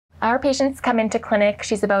Our patient's come into clinic.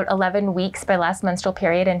 She's about 11 weeks by last menstrual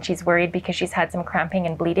period, and she's worried because she's had some cramping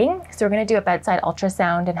and bleeding. So we're going to do a bedside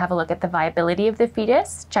ultrasound and have a look at the viability of the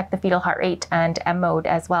fetus, check the fetal heart rate and M mode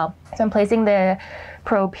as well. So I'm placing the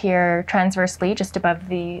probe here transversely just above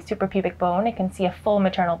the suprapubic bone. I can see a full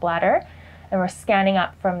maternal bladder, and we're scanning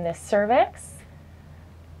up from the cervix,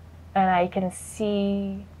 and I can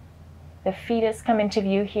see the fetus come into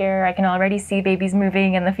view here. I can already see babies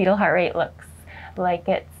moving, and the fetal heart rate looks like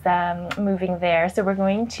it's moving there. So we're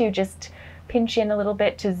going to just pinch in a little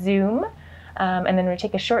bit to zoom, and then we'll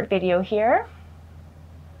take a short video here.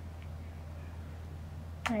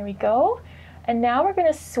 There we go. And now we're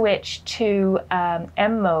going to switch to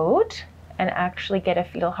M mode and actually get a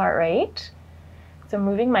fetal heart rate. So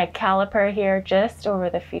moving my caliper here just over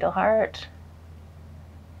the fetal heart.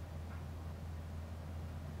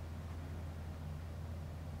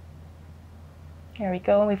 There we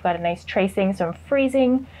go, we've got a nice tracing, so I'm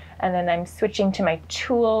freezing, and then I'm switching to my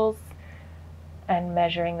tools and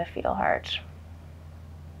measuring the fetal heart.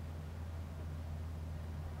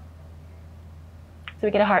 So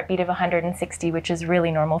we get a heartbeat of 160, which is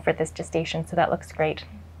really normal for this gestation, so that looks great.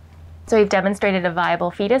 So we've demonstrated a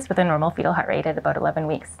viable fetus with a normal fetal heart rate at about 11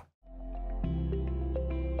 weeks.